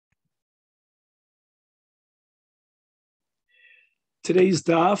Today's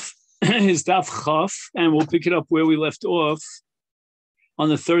daf is daf chaf, and we'll pick it up where we left off on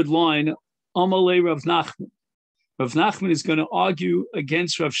the third line. Amalei Rav Nachman. Rav Nachman is going to argue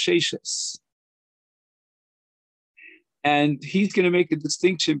against Rav Sheshes. And he's going to make a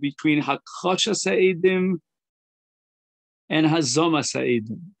distinction between Hakchasha Sa'idim and Hazama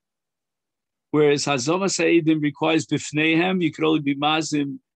Sa'idim. Whereas Hazama Sa'idim requires Bifneihem, you could only be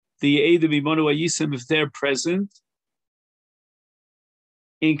Mazim, the Eidim Imonu Ayisim, if they're present.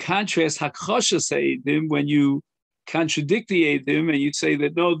 In contrast, Hakchasha Sa'idim, when you contradict the Eidim and you say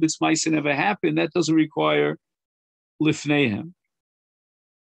that, no, this Maisa never happened, that doesn't require Lifneihem.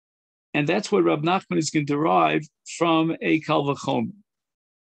 And that's what Rav Nachman is going to derive from a Kal Vachomer.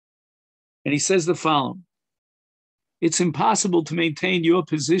 And he says the following: it's impossible to maintain your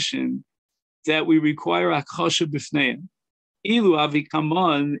position that we require Hakchasha Bifneihem. Ilu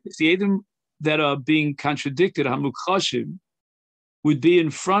Avikaman, if the Eidim that are being contradicted, Hamukhashim, would be in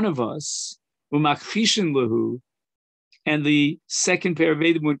front of us, Umakhishin Lahu, and the second pair of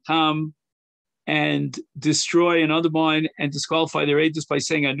Eidim would come and destroy and undermine and disqualify their Eidos by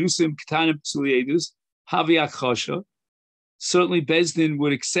saying Anusim Ketanim Psuli Eidos, Havi Akhasha. Certainly Bezdin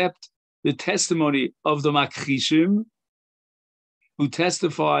would accept the testimony of the Makhishim, who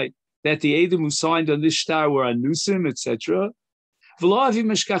testify that the Eidim who signed on this star were Anusim, etc. V'lo Avi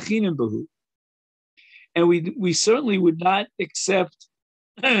Meshkachinim Bahu. And we certainly would not accept,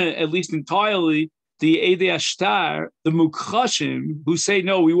 at least entirely, the Eidei Ashtar, the Mukhashim, who say,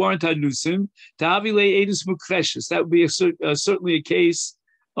 no, we weren't Anusim, Ta'avilei Eidus Mukhreshes. That would be certainly a case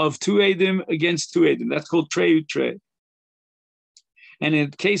of two Eidim against two Eidim. That's called Trei Utrei. And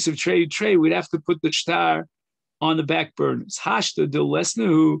in the case of Trei Utrei, we'd have to put the Shtar on the back burners. Hashta Dil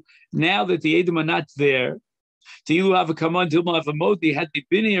Lesnahu, now that the Eidim are not there, Tilu Havakaman Dilma Havamoti, had they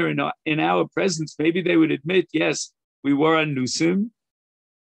been here in our presence, maybe they would admit, yes, we were Anusim.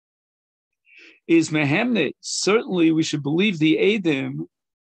 Is Mehemne, certainly we should believe the Eidim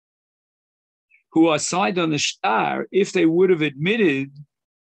who are signed on the Shtar, if they would have admitted,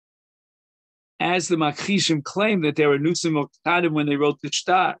 as the Makhishim claim, that they were Anusim or Ketanim when they wrote the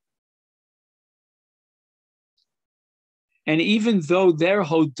Shtar. And even though their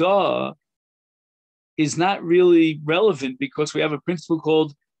Hodah is not really relevant, because we have a principle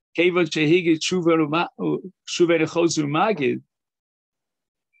called Kevan Shehigit Shuven Chozer Magid.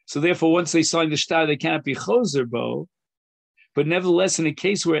 So therefore, once they sign the Shtar, they cannot be Chozer Bo. But nevertheless, in a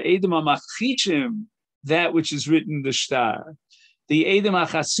case where Eidim HaMachichim, that which is written in the Shtar, the Eidim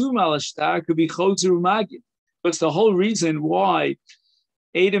HaChasum al Shtar could be Chozer Magid. Because the whole reason why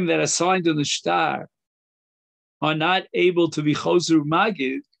Eidim that are signed on the Shtar are not able to be Chozer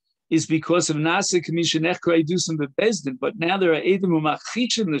Magid is because of Nasa Commission Echkra Edusam Bebezdin. But now there are Eidim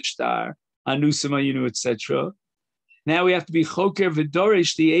HaMachichim the Shtar, Anusim Ayinu, etc. Now we have to be Choker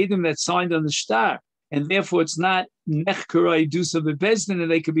V'Dorish, the Eidim that signed on the Shtar. And therefore it's not Nechkara Edusam Bebezdin,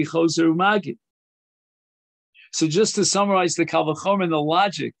 and they could be Chozer Magid. So just to summarize the Kal Vachomer and the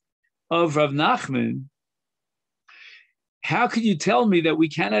logic of Rav Nachman, how could you tell me that we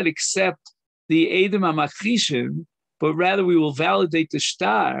cannot accept the Eidim HaMachichim, but rather we will validate the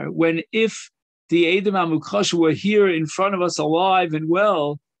Shtar, when if the Eidim HaMukhash were here in front of us alive and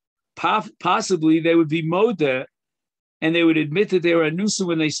well, possibly they would be Modeh, and they would admit that they were Anusim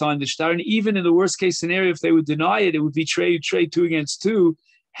when they signed the Shtar. And even in the worst case scenario, if they would deny it, it would be Trei 2 against 2.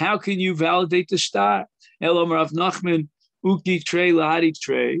 How can you validate the Shtar? Elom Rav Nachman, Uki Trei Lahari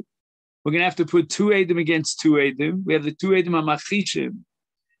Trei. We're going to have to put two Eidim against two Eidim. We have the two Eidim HaMachichim,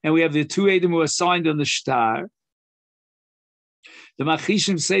 and we have the two Eidim who are signed on the Shtar. The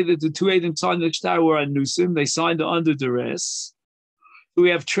Machishim say that the two Eidim signed the Shtar were Anusim. They signed under duress. So we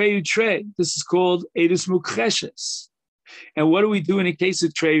have Trei Utrei. This is called Eidus Mukhreshes. And what do we do in a case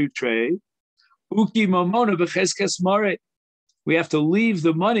of Trei Utrei? Uki Mamona B'cheskes Mare. We have to leave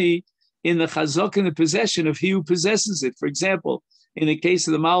the money in the chazak, in the possession of he who possesses it. For example, in the case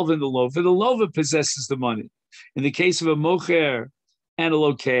of the Malva and the Lova possesses the money. In the case of a Mocher and a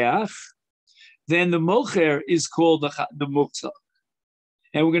Lokeach, then the Mocher is called the Muktzah.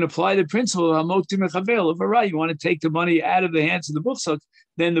 And we're going to apply the principle of Hamokti Mechavel. If you want to take the money out of the hands of the Muktzah,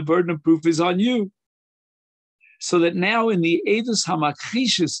 then the burden of proof is on you. So that now in the Eidus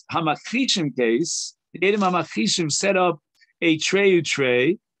HaMachichim case, the Eidim HaMachichim set up a Trei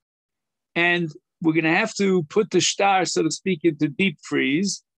Utrei, and we're going to have to put the Shtar, so to speak, into deep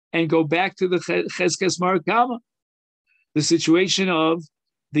freeze and go back to the Cheskes Marakama, the situation of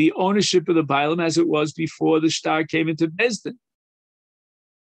the ownership of the Bailam as it was before the Shtar came into Bezdin.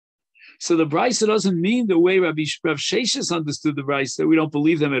 So the Brisa doesn't mean the way Rav Sheshes understood the Brisa, that we don't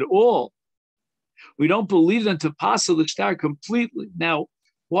believe them at all. We don't believe them to passel the shtar completely. Now,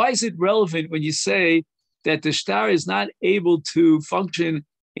 why is it relevant when you say that the shtar is not able to function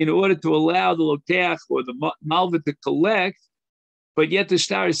in order to allow the lokeach or the malva to collect, but yet the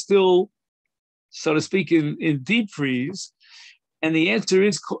shtar is still, so to speak, in deep freeze? And the answer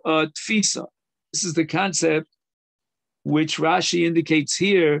is tfisa. This is the concept which Rashi indicates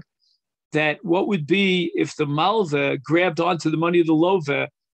here, that what would be if the malva grabbed onto the money of the lova,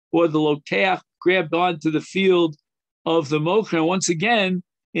 or the lokeach grabbed onto the field of the mocher. Once again,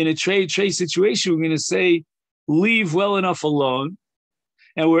 in a trade situation, we're going to say, leave well enough alone.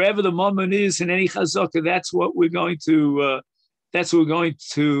 And wherever the moment is in any chazaka, that's what we're going to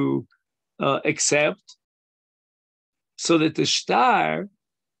accept. So that the shtar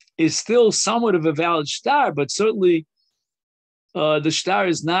is still somewhat of a valid shtar, but certainly the shtar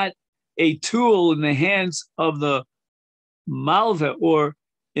is not a tool in the hands of the malva or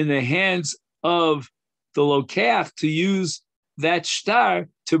in the hands of the lokeach to use that shtar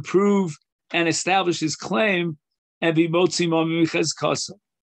to prove and establish his claim and be motzi mami chezkasa.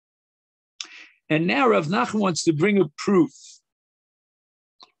 And now Rav Nachman wants to bring a proof.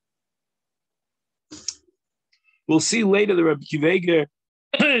 We'll see later that Rabbi Kiva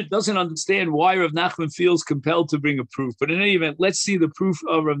doesn't understand why Rav Nachman feels compelled to bring a proof. But in any event, let's see the proof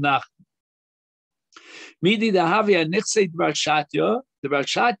of Rav Nachman. Midi dahavia nichseit barshatya. The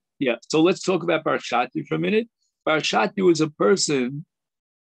barshatya. So let's talk about barshatya for a minute. Barshatya was a person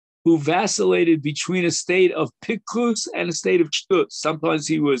who vacillated between a state of piklus and a state of shtus. Sometimes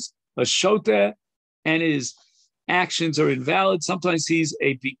he was a shoteh and his actions are invalid. Sometimes he's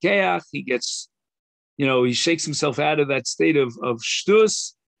a pikeach. He gets, he shakes himself out of that state of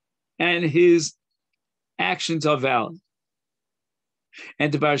shtus and his actions are valid.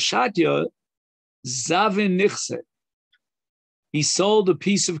 And the barshatya, zavin nichse, he sold a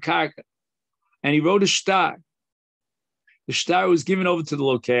piece of karka and he wrote a shtar. The shtar was given over to the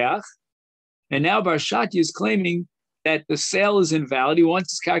lokeach, and now barshatya is claiming that the sale is invalid. He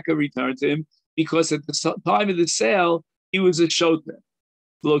wants his karka returned to him because at the time of the sale, he was a shoteh.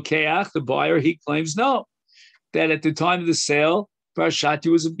 The lokeach, the buyer, he claims no, that at the time of the sale,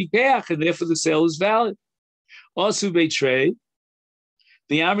 barshatya was a pikeach, and therefore the sale is valid. Also betray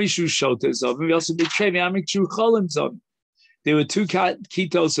the amrishu shoteh zovim. We also betray the amrishu cholim zovim. There were two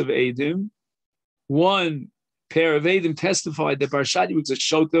kitos of edim. One pair of edim testified that barshatya was a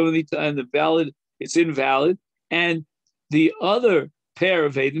shoteh and it's invalid, and the other pair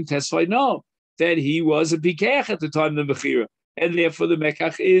of edim testified no, that he was a pikeach at the time of the mechira, and therefore the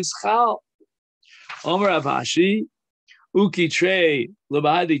mekach is chal. Omer Avashi, uki trei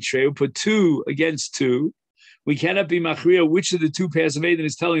labadi trei. We put two against two. We cannot be machriya which of the two pairs of edim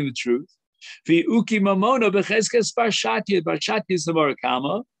is telling the truth. Vi uki mamona becheskes barshatya. Barshatya is the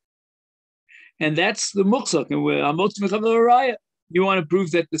marakama, and that's the muksuk. And you want to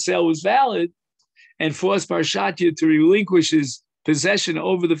prove that the sale was valid and force barshatya to relinquish his possession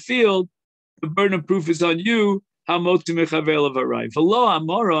over the field. The burden of proof is on you. However,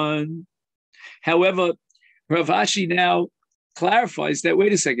 Rav Ashi now clarifies that,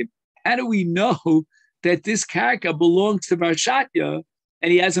 wait a second, how do we know that this karka belongs to barshatya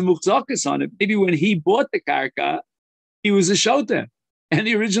and he has a muchzakas on it? Maybe when he bought the karka, he was a shoteh, and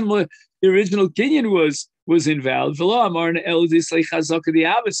the original kinyan was invalid.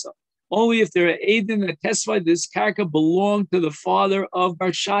 Only if there are edim that testify this karka belonged to the father of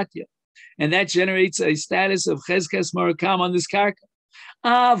barshatya, and that generates a status of chezkes marakam on this karka.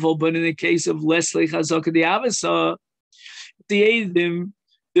 But in the case of Leslie Chazaka the Avasa, the edim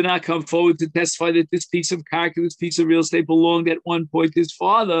did not come forward to testify that this piece of karka, this piece of real estate belonged at one point to his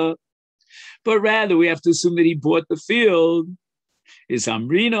father, but rather we have to assume that he bought the field. Is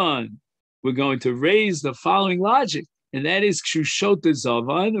Amrinon. We're going to raise the following logic, and that is Kshushota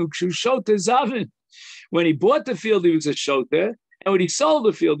Zavan, Kshushota Zavin. When he bought the field, he was a shoteh, and when he sold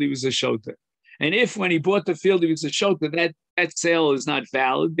the field, he was a shoteh. And if when he bought the field, he was a shoteh, that sale is not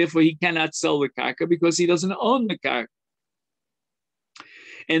valid, therefore he cannot sell the karka because he doesn't own the karka.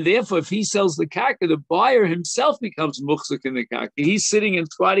 And therefore, if he sells the karka, the buyer himself becomes muchzik in the karka. He's sitting and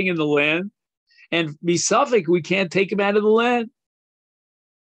squatting in the land, and misafik, we can't take him out of the land.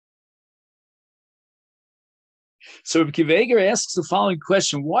 So Rabbi Kiva asks the following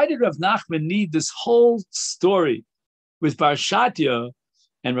question: why did Rav Nachman need this whole story with barshatya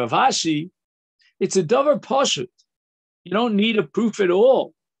and Rav Ashi? It's a davar pashut. You don't need a proof at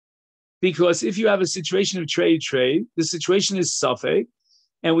all, because if you have a situation of trade, the situation is safek,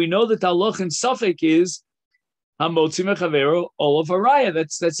 and we know that the halach in safek is hamotzi mechavero olav haraya.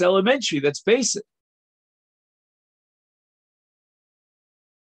 That's elementary. That's basic.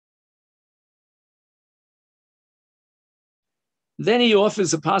 Then he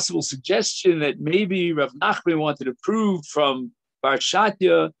offers a possible suggestion that maybe Rav Nachman wanted to prove from Bar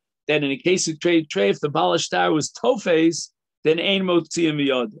Shatya that in a case of trade, if the Baal Shtar was Tofes, then Ein Motziyim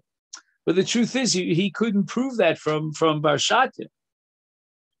Miyad. But the truth is, he couldn't prove that from Bar Shatya.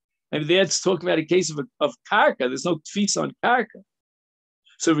 And that's talking about a case of Karka. There's no tfis on Karka.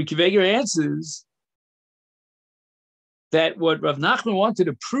 So Rikiveger answers that what Rav Nachman wanted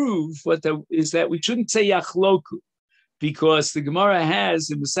to prove is that we shouldn't say Yachloku, because the Gemara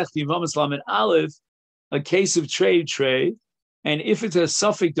has in Masechet Yevamos Lamed Aleph a case of trade, and if it's a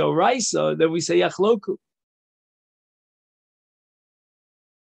suffix doraisa, then we say Yachloku.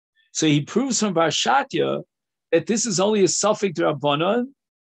 So he proves from Bar Shatya that this is only a suffix Rabbanan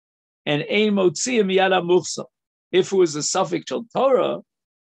and Ein Motziyim Miyad HaMuchsa. If it was a suffix Shel Torah,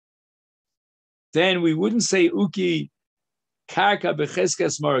 then we wouldn't say Uki Karka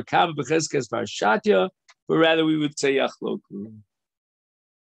Becheskes Morakava Becheskes Bar Shatya, but rather we would say Yachloku.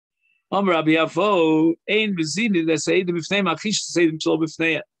 Rabbi Yavo Ein Bezini that say the Bifnei Machish to say them Shlo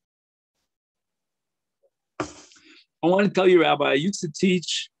Bifnei. I want to tell you, Rabbi, I used to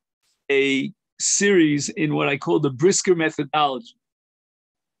teach a series in what I call the Brisker methodology.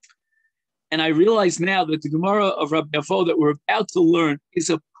 And I realize now that the Gemara of Rabbi Yavo that we're about to learn is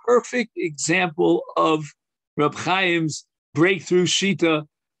a perfect example of Reb Chaim's breakthrough shita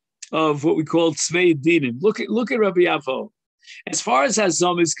of what we call Tzvei Dinim. Look at Rabbi Yavo. As far as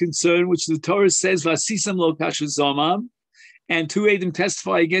Hazom is concerned, which the Torah says, Vasisam lo kasha zomam, and two Edom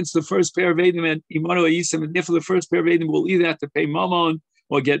testify against the first pair of Edom and Imanu Ayisam, and therefore the first pair of Edom will either have to pay Mammon,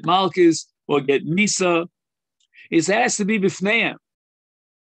 or get Malchus, or get Misa. It has to be Bifneim.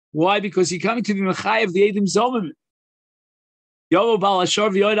 Why? Because you're coming to be Mechai of the Edom Zomim. Yovo Bal Ashor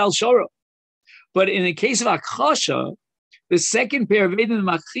V'Yoed Al Shora. But in the case of Akasha, the second pair of Edom and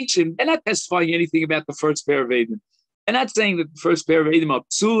Machishim, they're not testifying anything about the first pair of Edom. They're not saying that the first pair of Edom are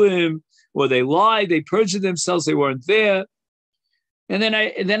Psulim, or they lied, they perjured themselves, they weren't there. And then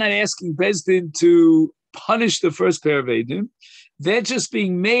I'm asking Bezdin to punish the first pair of Edom. They're just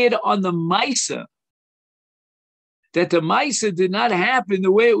being made on the Maisa, that the Maisa did not happen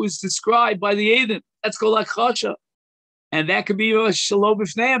the way it was described by the Edom. That's called Akasha. And that could be a Shalom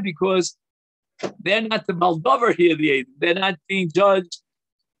B'fneim, because they're not the Maldover here, the Edom. They're not being judged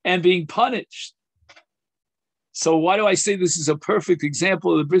and being punished. So why do I say this is a perfect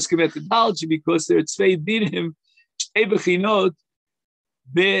example of the Brisker methodology? Because there are Tzvei Dinim, Shtei Bechinot,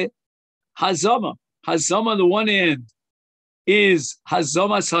 Hazama. Hazama on the one hand is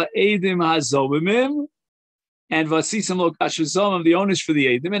Hazamas Ha'edim Hazomimim, and Vasisam Lo Kasha Zomim, the onus for the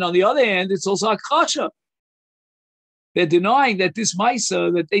Edim. And on the other hand, it's also Akasha. They're denying that this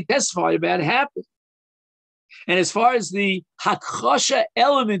Maisa that they testify about happened. And as far as the Hakasha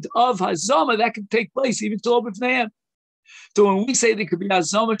element of Hazama, that can take place even Shalom B'fneim. So when we say there could be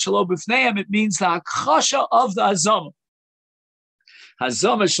Hazama Shalom B'fneim, it means the Hakasha of the Hazama.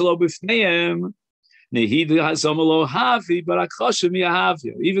 Hazama Shalom B'fneim, Nehid Hazama Lo Havi, but Hakasha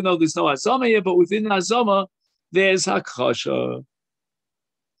Miyahavya. Even though there's no Hazama here, but within the Hazama, there's Hakasha.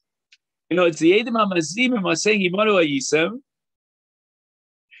 You know, it's the Edom HaMazimim are saying Imanu Ayisem,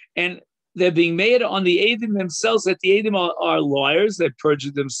 and they're being made on the Edom themselves that the Edom are liars, that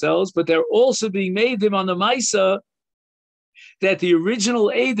perjured themselves, but they're also being made them on the Maisa that the original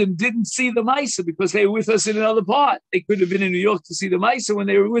Edom didn't see the Maisa because they were with us in another part. They could have been in New York to see the Maisa when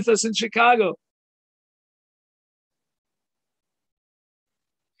they were with us in Chicago.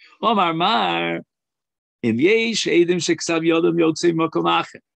 Omar Mar, Im Yesh Edom Sheksav Yodom Yotzei Makom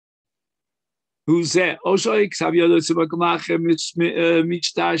Acher. Who's that? Oshoy Ksav Yodom Yotzei Makom Acher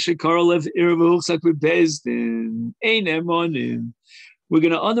Michtar Shekaralev Iravuchsak Bezdin Einem Onim. We're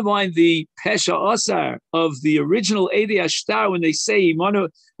going to undermine the Pesha Osar of the original Edi Ashtar when they say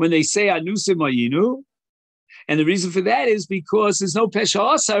Anusim Ayinu. And the reason for that is because there's no Pesha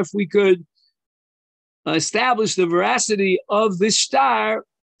Osar if we could establish the veracity of this star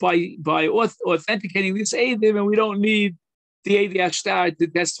by authenticating this Eidim, and we don't need the Edi Ashtar to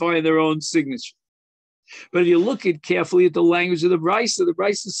testify in their own signature. But if you look carefully at the language of the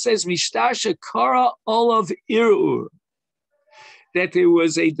Brisa says, Mishtar Shekara Olav Irur, that there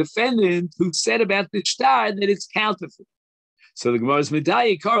was a defendant who said about the shtar that it's counterfeit. So the Gemara's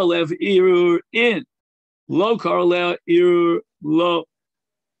Medayah Karalev Irur in, Lo Karalev Irur Lo.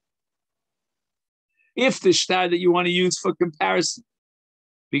 If the shtar that you want to use for comparison,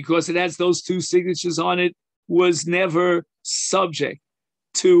 because it has those two signatures on it, was never subject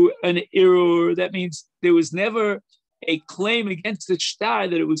to an Irur, that means there was never a claim against the shtar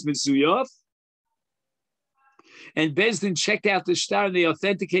that it was Mezuyov. And Bezdin checked out the shtar and they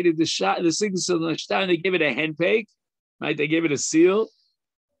authenticated the signature on the shtar and they gave it a henpeg. right? They gave it a seal.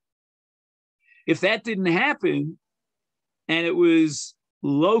 If that didn't happen, and it was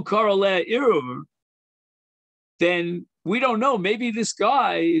lo korale irur, then we don't know. Maybe this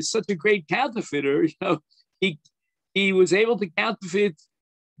guy is such a great counterfeiter. He was able to counterfeit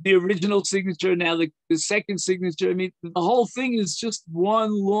the original signature, now the second signature. I mean, the whole thing is just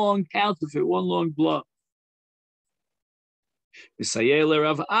one long counterfeit, one long bluff.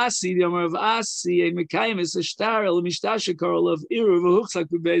 Rav Asi, the Rav Asi, a Mekayim is a star, a Mishtasha Karol of Iru, Vahuchsak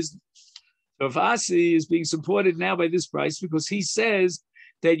Bebez. Rav Asi is being supported now by this price because he says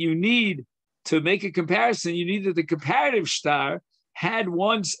that you need to make a comparison. You need that the comparative star had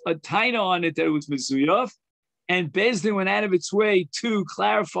once a taina on it that it was mezuyaf, and Bezdin went out of its way to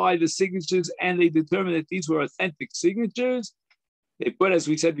clarify the signatures, and they determined that these were authentic signatures. They put, as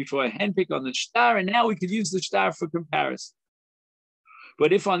we said before, a handpick on the star, and now we could use the star for comparison.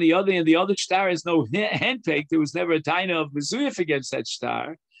 But if on the other hand, the other star has no handpick, there was never a taina of mezuyaf against that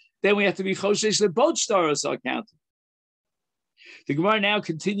star, then we have to be choshesh that both stars are counted. The Gemara now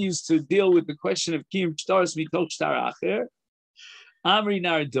continues to deal with the question of kiyum stars mitoch star acher. Amri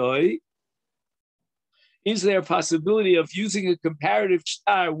nardoi. Is there a possibility of using a comparative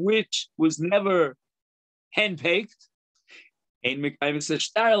star which was never handpicked? Ein mekayves a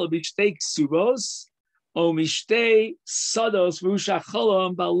star l'bishtei ksubos o mishtei sados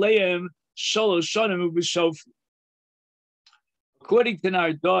v'ushacholam baleim shalosh shanim u'b'shofi. According to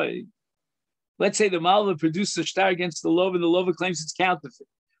Nardoi, let's say the Malva produced a star against the Lova, and the Lova claims it's counterfeit.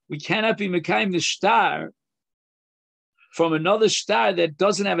 We cannot be mekayim the star from another star that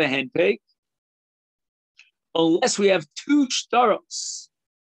doesn't have a handpick unless we have two staros.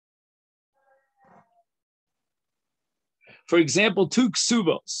 For example, two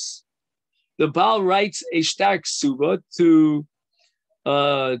ksubos. The Baal writes a star ksuba to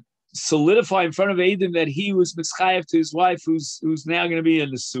solidify in front of Adam that he was mischayev to his wife, who's now going to be a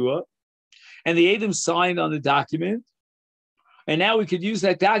nesua, and the Adam signed on the document. And now we could use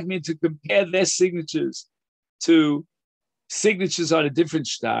that document to compare their signatures to signatures on a different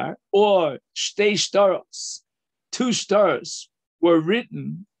star, or shtei staros, two stars were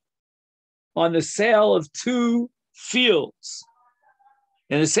written on the sale of two fields,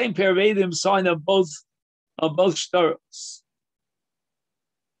 and the same pair of Adam signed on both staros.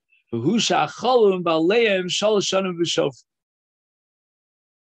 So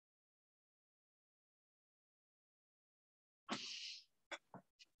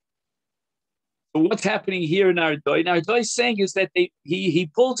what's happening here in Nardoi? Nardoi's saying is that he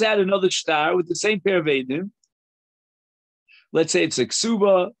pulls out another star with the same pair of Eidim. Let's say it's a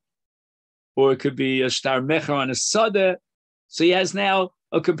ksuba, or it could be a star mecher on a sada. So he has now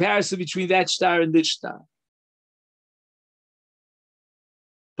a comparison between that star and this star.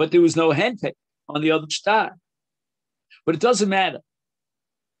 But there was no handpick on the other star. But it doesn't matter.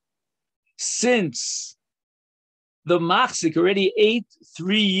 Since the machzik already ate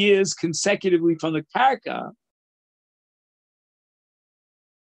 3 years consecutively from the karka,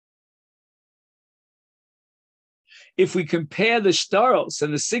 if we compare the staros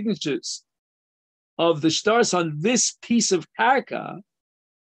and the signatures of the staros on this piece of karka,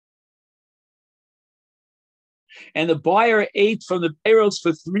 and the buyer ate from the payrolls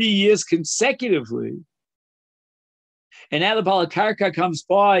for 3 years consecutively, and now the balakarka comes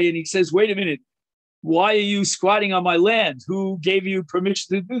by and he says, wait a minute, why are you squatting on my land? Who gave you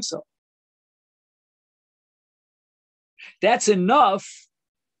permission to do so? That's enough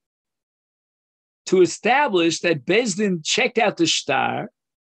to establish that Bezdin checked out the star,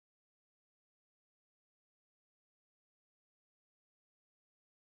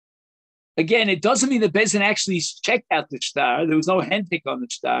 again, it doesn't mean that Bezdin actually checked out the star. There was no handpick on the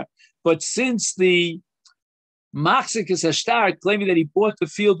star. But since the Machzik is a star claiming that he bought the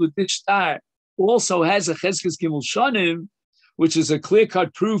field with this star also has a Cheskes Gimel Shanim, which is a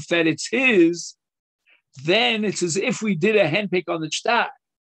clear-cut proof that it's his, then it's as if we did a handpick on the star.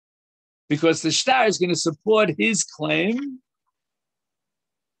 Because the star is going to support his claim,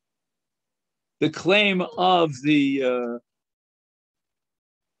 the claim of the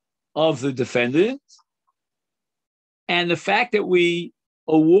defendant, and the fact that we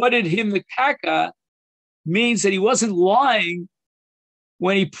awarded him the karka means that he wasn't lying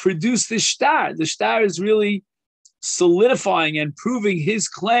when he produced the star. The star is really solidifying and proving his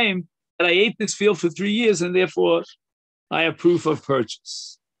claim that I ate this field for 3 years and therefore I have proof of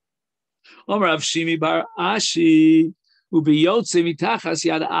purchase. When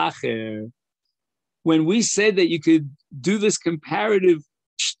we said that you could do this comparative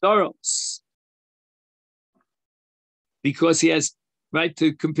shtaros because he has, right,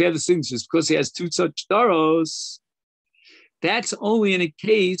 to compare the signatures, because he has two such shtaros, That's only in a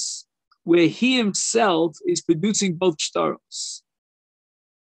case where he himself is producing both shtaros.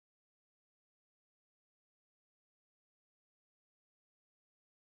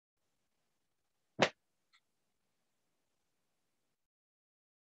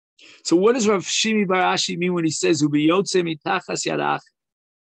 So what does Rav Shimi bar Ashi mean when he says "Ubiyotze mitachas yadach"?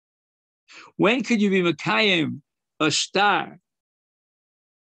 When could you be Mekayim a shtar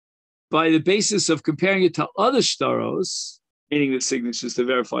by the basis of comparing it to other shtaros, meaning the signatures, to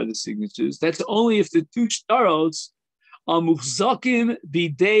verify the signatures? That's only if the two shtaros are muhzakim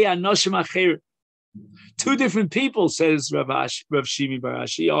bidei anoshim acher. Two different people, says Rav Shimi bar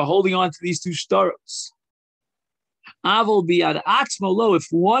Ashi, are holding on to these two shtaros. Avol biad atzmo lo. If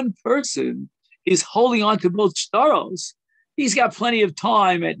one person is holding on to both shtaros, he's got plenty of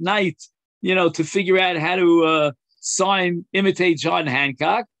time at night, to figure out how to imitate John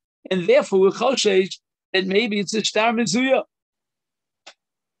Hancock, and therefore we're choshesh that maybe it's a shtar mezuyah.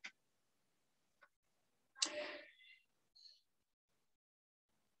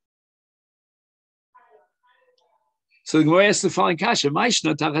 So the Gemara asks the following kasha: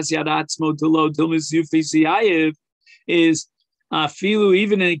 Ma'ishna tachas yad atzmo delo dil mezuyah fisiyayev is afilu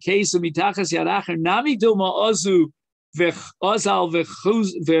even in a case of mitachas yad acher nami dil ma'azu v'chazal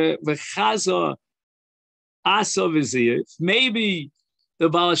v'chaza asa v'ziyev. Maybe the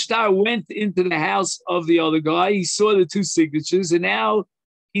balashtar went into the house of the other guy, he saw the two signatures, and now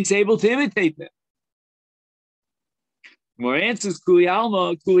he's able to imitate them. More answers, kuli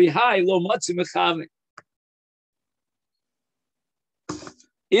alma, kuli hai, lo matzi mechavik.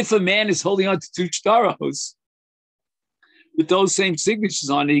 If a man is holding on to two shtaros with those same signatures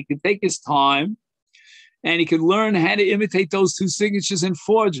on it, he can take his time and he can learn how to imitate those two signatures and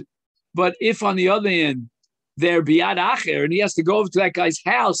forge it. But if, on the other end, they're biad acher, and he has to go over to that guy's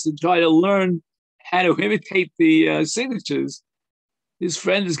house and try to learn how to imitate the signatures, his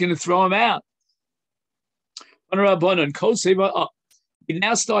friend is going to throw him out. We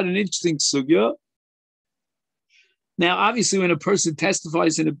now start an interesting sugya. Now, obviously, when a person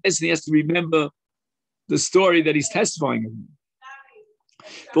testifies in a beis, he has to remember the story that he's testifying in.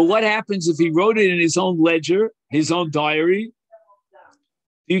 But what happens if he wrote it in his own ledger, his own diary?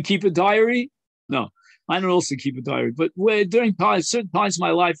 Do you keep a diary? No, I don't also keep a diary. But during certain times of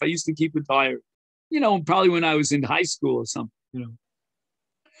my life, I used to keep a diary. Probably when I was in high school or something.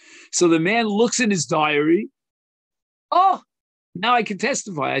 So the man looks in his diary. Oh, now I can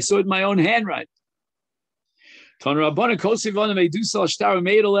testify. I saw it in my own handwriting. Person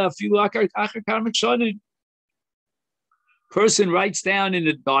writes down in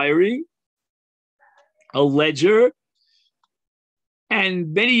a diary, a ledger,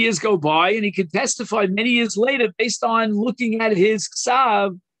 and many years go by, and he can testify many years later based on looking at his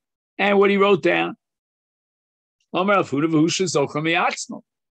ksav and what he wrote down. If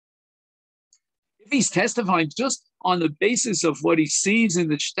he's testifying just on the basis of what he sees in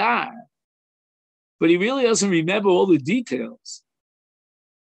the shtar, but he really doesn't remember all the details,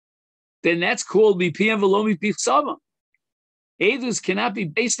 then that's called mipiyam v'lo mipich sama. Edus cannot be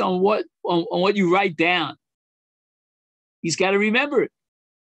based on what you write down. He's got to remember it.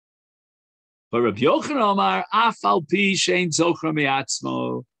 But Rabbi Yochanan Amar afal pi shein zochra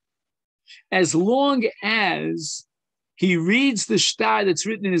me'atzmo, as long as he reads the shtar that's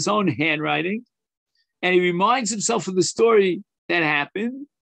written in his own handwriting, and he reminds himself of the story that happened,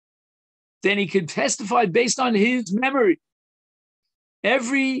 then he can testify based on his memory.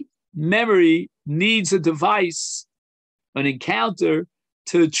 Every memory needs a device, an encounter,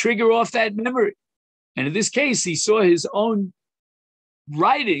 to trigger off that memory. And in this case, he saw his own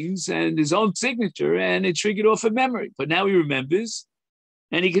writings and his own signature, and it triggered off a memory. But now he remembers,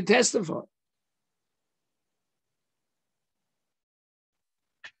 and he can testify.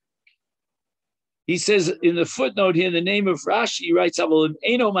 He says in the footnote here, in the name of Rashi, he writes,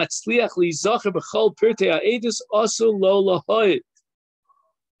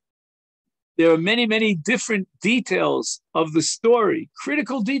 there are many, many different details of the story,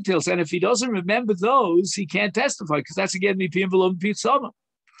 critical details. And if he doesn't remember those, he can't testify, because that's again, mipiyam v'lo mipich sama.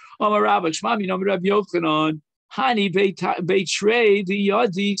 Amar Rabba Shmami, Amar Rabbi Yochanan, Hani beitrei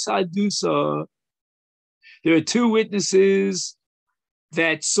diyadi sadusa. There are two witnesses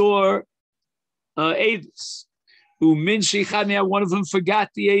that saw Avis. One of them forgot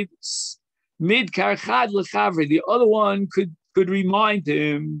the Avis. Mid karchad lechavre. The other one could remind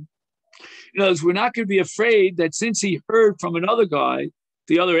him. In other words, we're not going to be afraid that since he heard from another guy,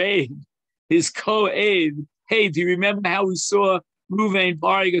 the other aide, his co-aide, hey, do you remember how we saw Ruvain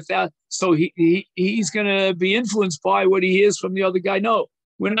barring 1,000? So he's going to be influenced by what he hears from the other guy. No,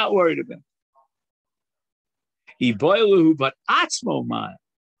 we're not worried about it. Iboiluhu, but atzmo man.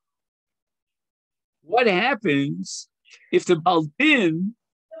 What happens if the Baldin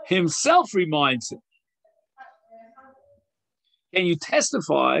himself reminds him? Can you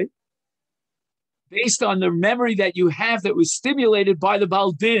testify based on the memory that you have that was stimulated by the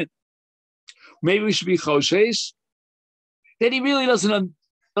Baldin? Maybe we should be choshesh that he really doesn't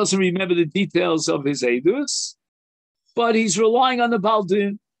remember the details of his edus, but he's relying on the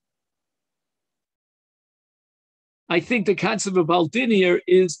Baldin. I think the concept of Baldin here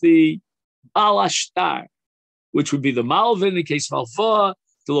is the Balashtar, which would be the Malvin in the case of Alfa,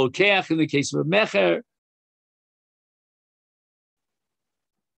 the Lokeach in the case of a Mecher.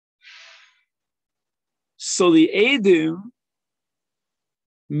 So the Edim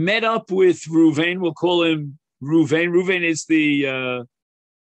met up with Ruvain. We'll call him Ruvain. Ruvain is the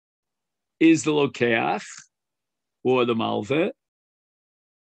Lokeach or the Malveh.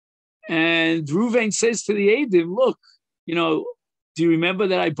 And Ruvain says to the Edim, look, do you remember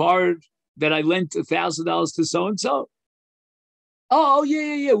that I lent $1,000 to so-and-so? Oh,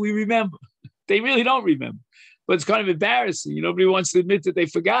 yeah, we remember. They really don't remember. But it's kind of embarrassing. Nobody wants to admit that they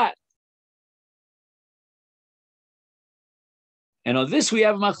forgot. And on this we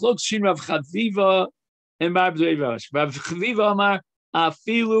have Machlok Shin Rav Chaviva and Rav Chaviva. Rav Chaviva Amar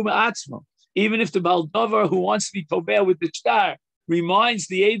Afilu Ma'atzmo. Even if the Baldover who wants to be Tobel with the star reminds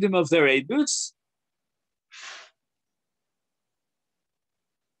the Edim of their Edus,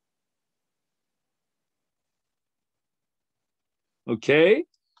 okay?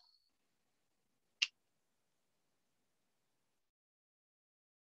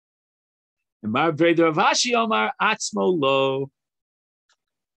 And Mar Breder of Hashi Omar Atzmo Lo.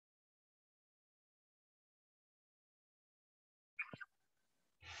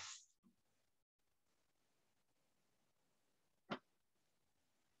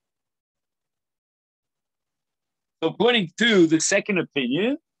 So according to the second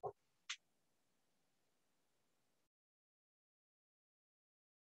opinion,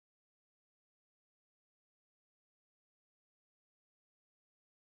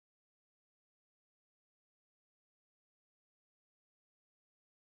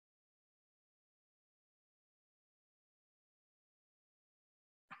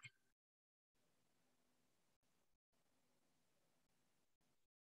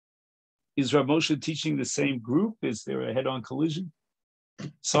 is Rav Moshe teaching the same group? Is there a head-on collision?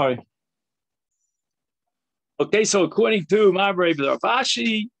 Sorry. Okay, so according to Ma'abrei Rav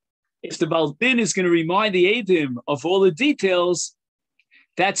Ashi, if the Baldin is going to remind the Edim of all the details,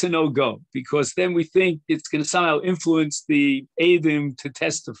 that's a no-go, because then we think it's going to somehow influence the Edim to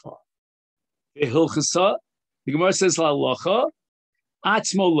testify. The Gemara says, La'alocha,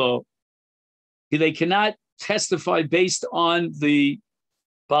 atzmo lo. They cannot testify based on the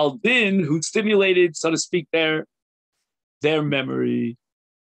Baldin who stimulated, so to speak, their memory.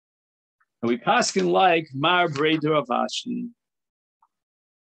 And we paskin like Mar Breder of Ashi.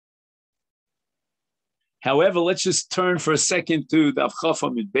 However, let's just turn for a second to the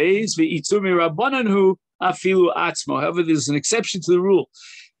Avchafa Mid Beis. V'itzumi Rabbananhu afilu atzmo. However, there's an exception to the rule.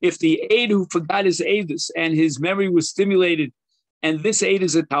 If the aid who forgot his aidus and his memory was stimulated, and this aid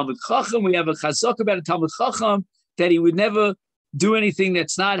is a Talmud Chacham, we have a chazak about a Talmud Chacham that he would never do anything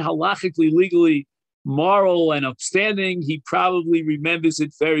that's not halachically, legally moral and upstanding. He probably remembers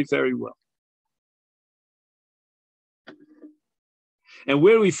it very, very well. And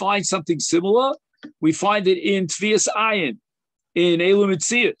where we find something similar, we find it in Tvias Ayin, in Elum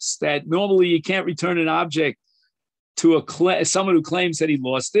Etzias, that normally you can't return an object to someone who claims that he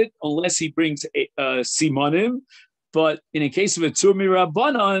lost it unless he brings Simonim. But in a case of a Tur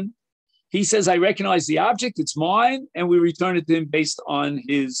Mirabanan, he says, I recognize the object, it's mine, and we return it to him based on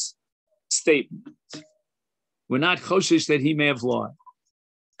his statement. We're not choshesh that he may have lied.